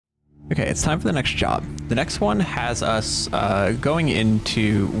Okay, it's time for the next job. The next one has us going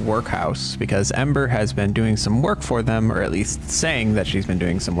into Workhouse because Ember has been doing some work for them, or at least saying that she's been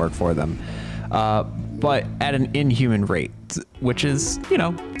doing some work for them, but at an inhuman rate, which is, you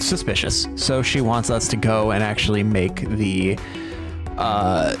know, suspicious. So she wants us to go and actually make the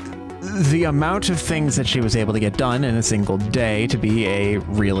amount of things that she was able to get done in a single day to be a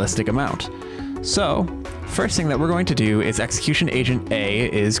realistic amount. So first thing that we're going to do is execution agent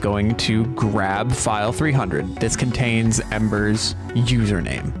A is going to grab file 300. This contains Ember's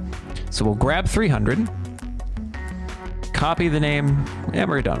username. So we'll grab 300, copy the name, and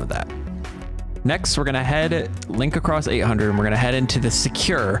we're done with that. Next, we're gonna link across 800, and we're gonna head into the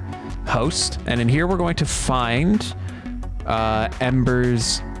secure host. And in here, we're going to find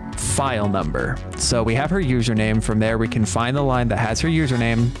Ember's file number. So we have her username. From there, we can find the line that has her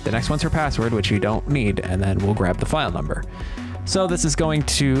username. The next one's her password, which you don't need, and then we'll grab the file number. So this is going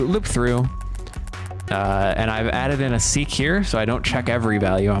to loop through, and I've added in a seek here, so I don't check every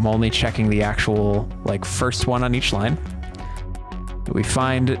value. I'm only checking the actual, like, first one on each line. We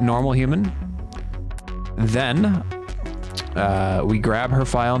find normal human. Then we grab her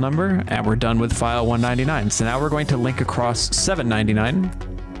file number, and we're done with file 199. So now we're going to link across 799.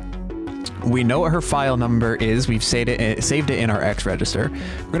 We know what her file number is. We've saved it in our X register.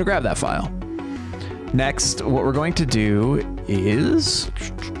 We're going to grab that file. Next, what we're going to do is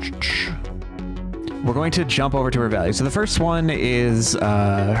we're going to jump over to her value. So the first one is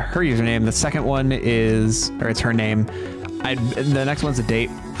her username. The second one is, or it's her name. The next one's a date.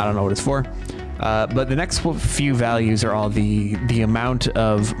 I don't know what it's for. But the next few values are all the amount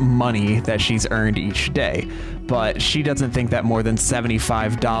of money that she's earned each day. But she doesn't think that more than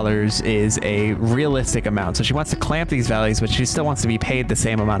 $75 is a realistic amount. So she wants to clamp these values, but she still wants to be paid the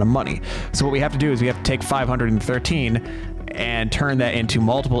same amount of money. So what we have to do is we have to take 513 and turn that into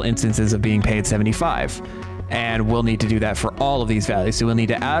multiple instances of being paid 75. And we'll need to do that for all of these values. So we'll need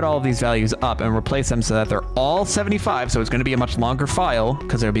to add all of these values up and replace them so that they're all 75. So it's going to be a much longer file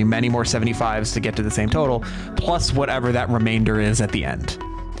because there'll be many more 75s to get to the same total, plus whatever that remainder is at the end.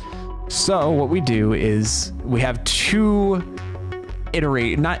 So what we do is we have not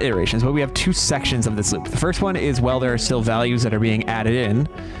iterations, but we have two sections of this loop. The first one is while there are still values that are being added in,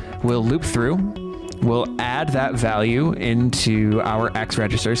 we'll loop through. We'll add that value into our X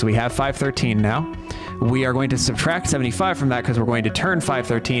register. So we have 513 now. We are going to subtract 75 from that because we're going to turn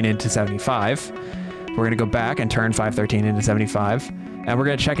 513 into 75. We're going to go back and turn 513 into 75. And we're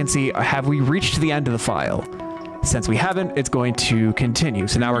going to check and see, have we reached the end of the file? Since we haven't, it's going to continue.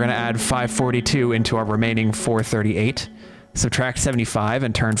 So now we're going to add 542 into our remaining 438. Subtract 75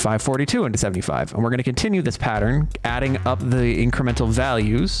 and turn 542 into 75. And we're going to continue this pattern, adding up the incremental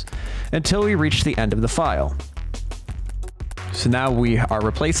values until we reach the end of the file. So now we are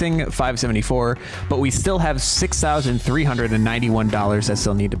replacing 574, but we still have $6,391 that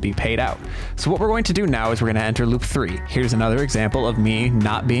still need to be paid out. So what we're going to do now is we're going to enter loop 3. Here's another example of me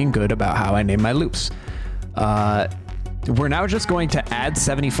not being good about how I name my loops. We're now just going to add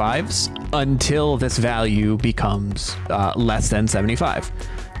 75s until this value becomes less than 75.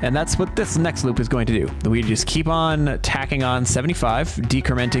 And that's what this next loop is going to do. We just keep on tacking on 75,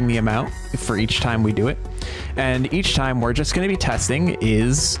 decrementing the amount for each time we do it. And each time we're just going to be testing,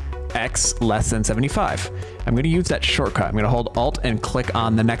 is X less than 75? I'm going to use that shortcut. I'm going to hold Alt and click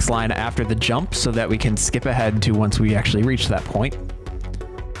on the next line after the jump so that we can skip ahead to once we actually reach that point.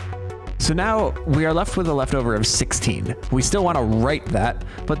 So now we are left with a leftover of 16. We still want to write that,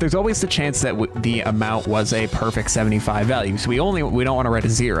 but there's always the chance that the amount was a perfect 75 value. So we don't want to write a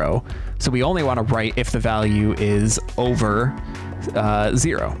 0. So we only want to write if the value is over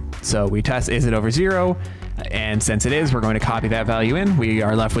 0. So we test, is it over 0? And since it is, we're going to copy that value in. We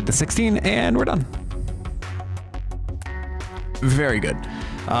are left with the 16 and we're done. Very good.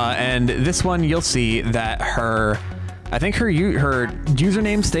 And this one, you'll see that I think her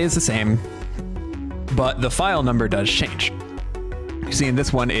username stays the same, but the file number does change. You see in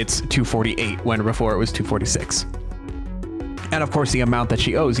this one, it's 248, when before it was 246. And of course, the amount that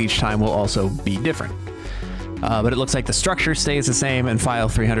she owes each time will also be different. But it looks like the structure stays the same, and file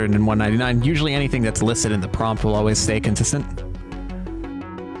 300 and 199. Usually anything that's listed in the prompt will always stay consistent.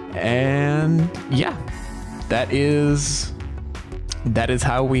 And yeah, that is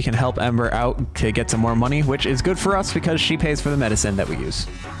how we can help Ember out to get some more money, which is good for us because she pays for the medicine that we use.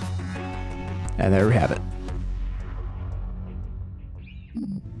 And there we have it.